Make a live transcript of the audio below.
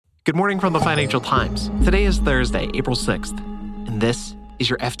Good morning from the Financial Times. Today is Thursday, April 6th, and this is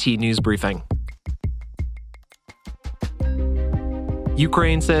your FT News Briefing.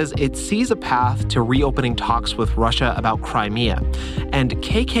 Ukraine says it sees a path to reopening talks with Russia about Crimea, and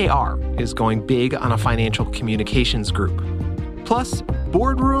KKR is going big on a financial communications group. Plus,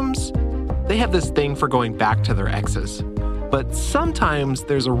 boardrooms, they have this thing for going back to their exes. But sometimes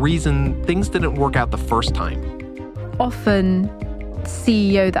there's a reason things didn't work out the first time. Often, the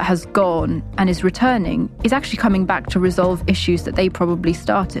CEO that has gone and is returning is actually coming back to resolve issues that they probably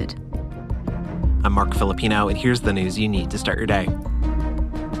started. I'm Mark Filipino, and here's the news you need to start your day.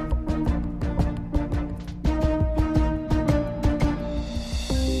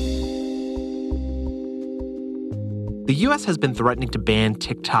 The U.S. has been threatening to ban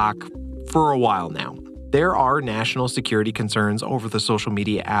TikTok for a while now. There are national security concerns over the social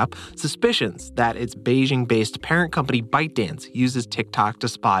media app, suspicions that its Beijing-based parent company ByteDance uses TikTok to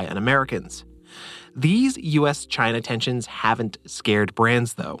spy on Americans. These U.S.-China tensions haven't scared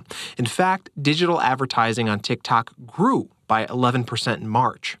brands, though. In fact, digital advertising on TikTok grew by 11% in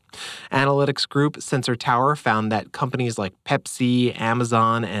March. Analytics group Sensor Tower found that companies like Pepsi,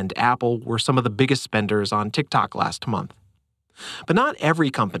 Amazon, and Apple were some of the biggest spenders on TikTok last month. But not every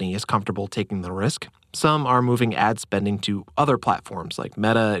company is comfortable taking the risk. Some are moving ad spending to other platforms like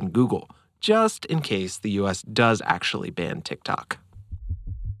Meta and Google, just in case the U.S. does actually ban TikTok.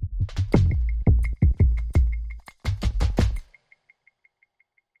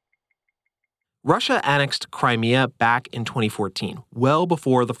 Russia annexed Crimea back in 2014, well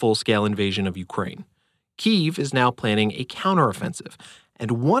before the full-scale invasion of Ukraine. Kyiv is now planning a counteroffensive,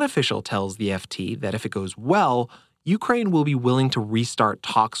 and one official tells the FT that if it goes well, Ukraine will be willing to restart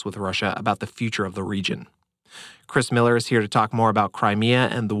talks with Russia about the future of the region. Chris Miller is here to talk more about Crimea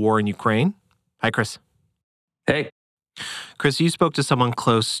and the war in Ukraine. Hi, Chris. Hey. Chris, you spoke to someone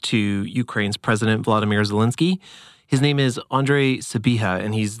close to Ukraine's President Volodymyr Zelensky. His name is Andrei Sabiha,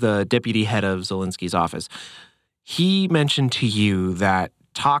 and he's the deputy head of Zelensky's office. He mentioned to you that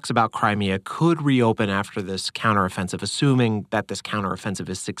talks about Crimea could reopen after this counteroffensive, assuming that this counteroffensive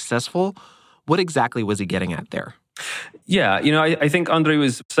is successful. What exactly was he getting at there? Yeah, I think Andrei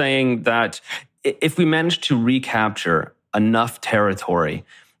was saying that if we manage to recapture enough territory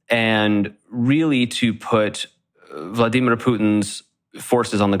and really to put Vladimir Putin's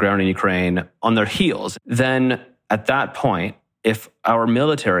forces on the ground in Ukraine on their heels, then at that point, if our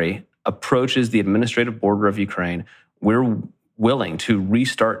military approaches the administrative border of Ukraine, we're willing to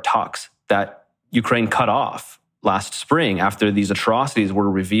restart talks that Ukraine cut off last spring after these atrocities were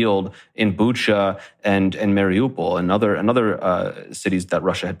revealed in Bucha and Mariupol and other cities that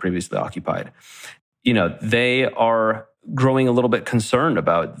Russia had previously occupied. They are growing a little bit concerned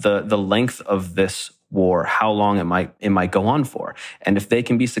about the length of this war, how long it might go on for. And if they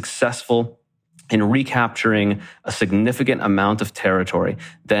can be successful in recapturing a significant amount of territory,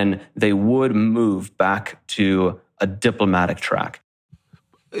 then they would move back to a diplomatic track.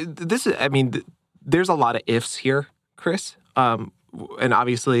 There's a lot of ifs here, Chris. And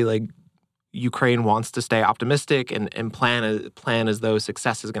obviously, Ukraine wants to stay optimistic and plan as though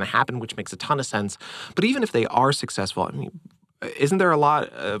success is going to happen, which makes a ton of sense. But even if they are successful, isn't there a lot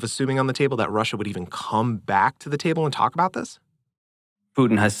of assuming on the table that Russia would even come back to the table and talk about this?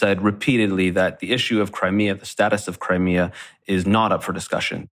 Putin has said repeatedly that the issue of Crimea, the status of Crimea, is not up for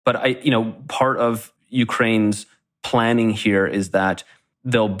discussion. But part of Ukraine's planning here is that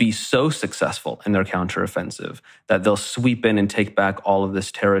they'll be so successful in their counteroffensive that they'll sweep in and take back all of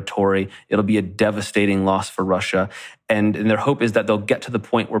this territory. It'll be a devastating loss for Russia. And their hope is that they'll get to the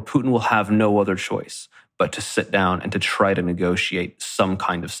point where Putin will have no other choice but to sit down and to try to negotiate some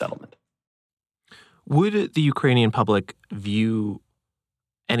kind of settlement. Would the Ukrainian public view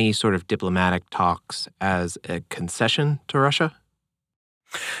any sort of diplomatic talks as a concession to Russia?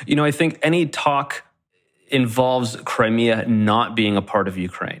 I think any talk involves Crimea not being a part of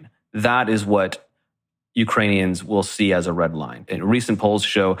Ukraine. That is what Ukrainians will see as a red line. And recent polls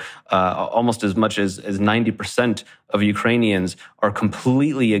show almost as much as 90% of Ukrainians are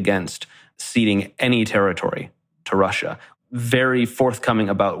completely against ceding any territory to Russia. Very forthcoming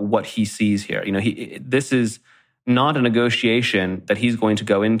about what he sees here. This is not a negotiation that he's going to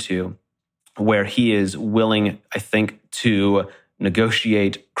go into where he is willing, I think, to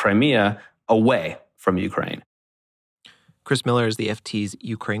negotiate Crimea away from Ukraine. Chris Miller is the FT's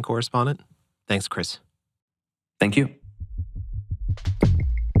Ukraine correspondent. Thanks, Chris. Thank you.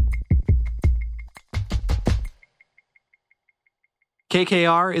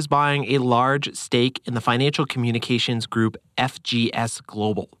 KKR is buying a large stake in the financial communications group FGS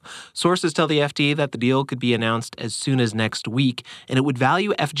Global. Sources tell the FT that the deal could be announced as soon as next week, and it would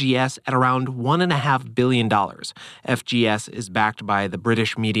value FGS at around $1.5 billion. FGS is backed by the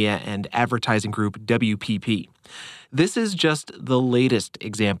British media and advertising group WPP. This is just the latest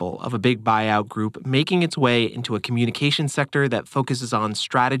example of a big buyout group making its way into a communications sector that focuses on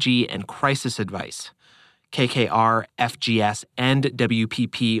strategy and crisis advice. KKR, FGS, and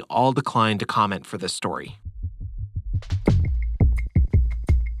WPP all declined to comment for this story.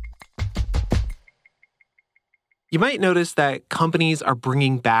 You might notice that companies are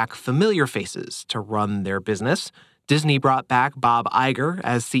bringing back familiar faces to run their business. Disney brought back Bob Iger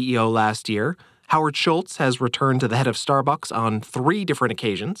as CEO last year. Howard Schultz has returned to the head of Starbucks on 3 different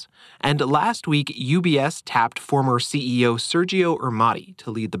occasions. And last week, UBS tapped former CEO Sergio Ermotti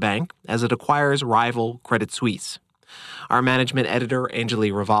to lead the bank as it acquires rival Credit Suisse. Our management editor,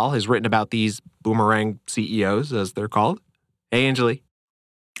 Anjali Raval, has written about these boomerang CEOs, as they're called. Hey, Anjali.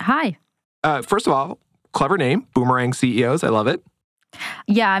 Hi. First of all, clever name, boomerang CEOs. I love it.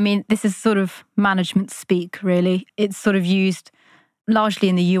 Yeah, I mean, this is sort of management speak, really. It's sort of used largely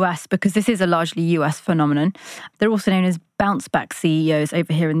in the US because this is a largely US phenomenon. They're also known as bounce back CEOs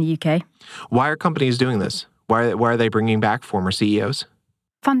over here in the UK. Why are companies doing this? Why are they bringing back former CEOs?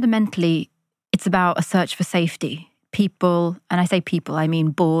 Fundamentally, it's about a search for safety. People, and I say people, I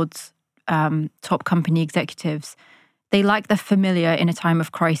mean boards, top company executives, they like the familiar in a time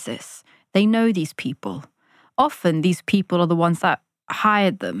of crisis. They know these people. Often these people are the ones that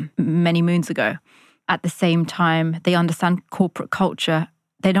hired them many moons ago. At the same time, they understand corporate culture.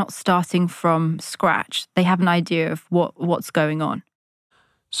 They're not starting from scratch. They have an idea of what's going on.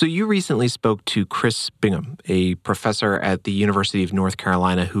 So you recently spoke to Chris Bingham, a professor at the University of North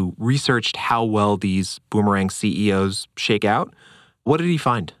Carolina who researched how well these boomerang CEOs shake out. What did he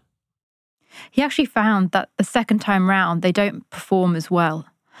find? He actually found that the second time round, they don't perform as well.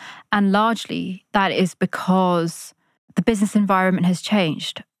 And largely, that is because the business environment has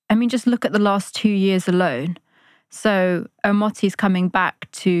changed. I mean, just look at the last 2 years alone. So Ermotti's coming back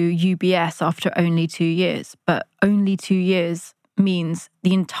to UBS after only 2 years, but only 2 years means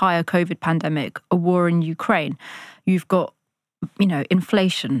the entire COVID pandemic, a war in Ukraine. You've got,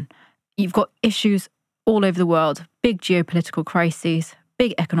 inflation. You've got issues all over the world, big geopolitical crises,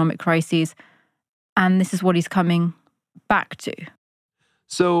 big economic crises, and this is what he's coming back to.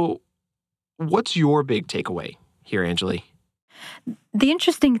 So what's your big takeaway here, Anjali? The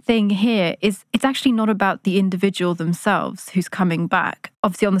interesting thing here is it's actually not about the individual themselves who's coming back.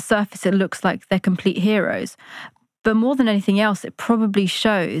 Obviously, on the surface, it looks like they're complete heroes. But more than anything else, it probably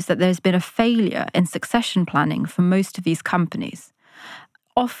shows that there's been a failure in succession planning for most of these companies.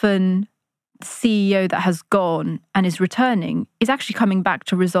 Often, the CEO that has gone and is returning is actually coming back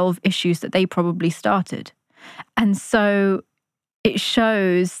to resolve issues that they probably started. And so it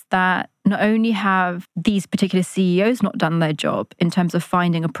shows that not only have these particular CEOs not done their job in terms of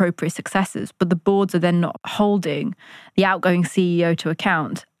finding appropriate successors, but the boards are then not holding the outgoing CEO to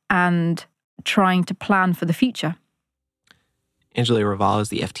account and trying to plan for the future. Anjali Raval is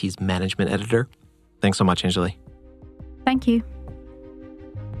the FT's management editor. Thanks so much, Anjali. Thank you.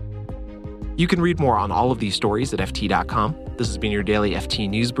 You can read more on all of these stories at FT.com. This has been your daily FT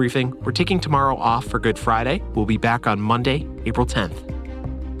News Briefing. We're taking tomorrow off for Good Friday. We'll be back on Monday, April 10th.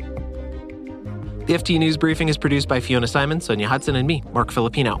 The FT News Briefing is produced by Fiona Simon, Sonia Hudson, and me, Mark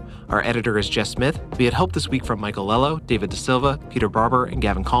Filipino. Our editor is Jess Smith. We had help this week from Michael Lello, David De Silva, Peter Barber, and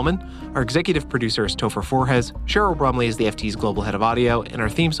Gavin Coleman. Our executive producer is Topher Forhez. Cheryl Brumley is the FT's global head of audio, and our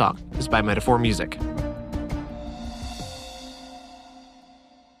theme song is by Metaphor Music.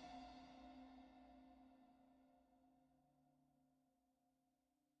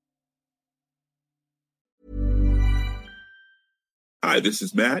 Hi, this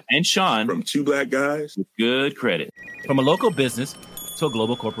is Matt and Sean from Two Black Guys with Good Credit. From a local business to a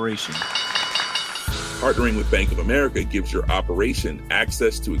global corporation. Partnering with Bank of America gives your operation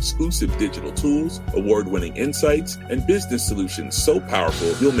access to exclusive digital tools, award-winning insights, and business solutions so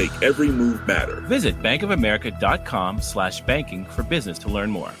powerful you'll make every move matter. Visit bankofamerica.com/banking for business to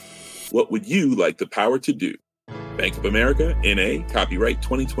learn more. What would you like the power to do? Bank of America, N.A., copyright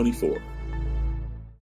 2024.